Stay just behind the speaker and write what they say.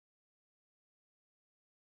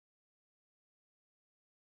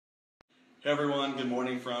Hey everyone, good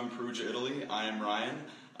morning from Perugia, Italy. I am Ryan.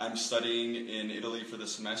 I'm studying in Italy for the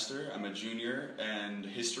semester. I'm a junior and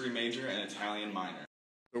history major and Italian minor.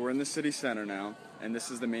 So we're in the city center now, and this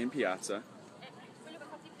is the main piazza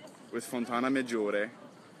with Fontana Maggiore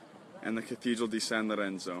and the Cathedral di San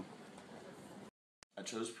Lorenzo. I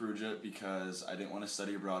chose Perugia because I didn't want to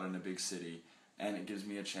study abroad in a big city, and it gives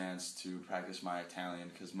me a chance to practice my Italian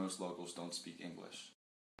because most locals don't speak English.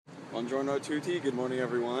 Buongiorno a tutti, good morning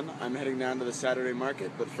everyone. I'm heading down to the Saturday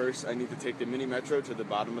market, but first I need to take the mini metro to the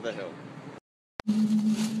bottom of the hill.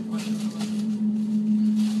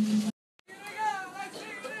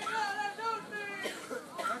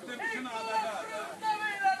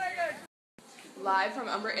 Live from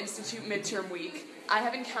Umbra Institute midterm week, I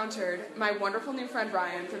have encountered my wonderful new friend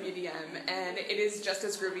Ryan from UVM, and it is just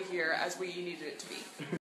as groovy here as we needed it to be.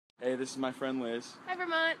 Hey, this is my friend Liz. Hi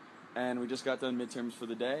Vermont. And we just got done midterms for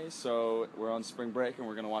the day, so we're on spring break and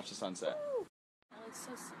we're going to watch the sunset. Woo! That looks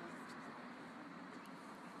so soft.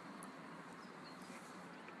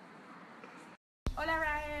 Hola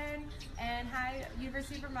Ryan, and hi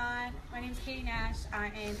University of Vermont. My name is Katie Nash. I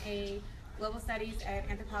am a global studies and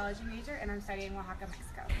anthropology major, and I'm studying in Oaxaca,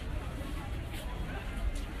 Mexico.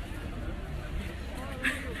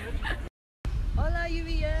 Hola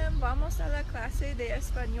UVM, vamos a la clase de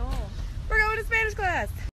español. We're going to Spanish class.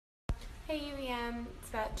 Hey UVM, it's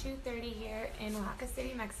about 2:30 here in Oaxaca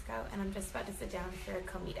City, Mexico, and I'm just about to sit down for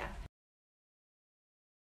comida.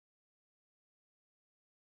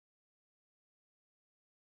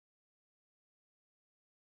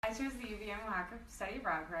 I chose the UVM Oaxaca Study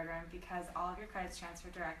Abroad program because all of your credits transfer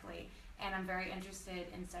directly, and I'm very interested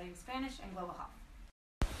in studying Spanish and global health.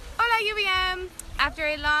 Hola UVM! After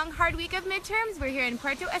a long, hard week of midterms, we're here in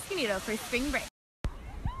Puerto Escondido for spring break.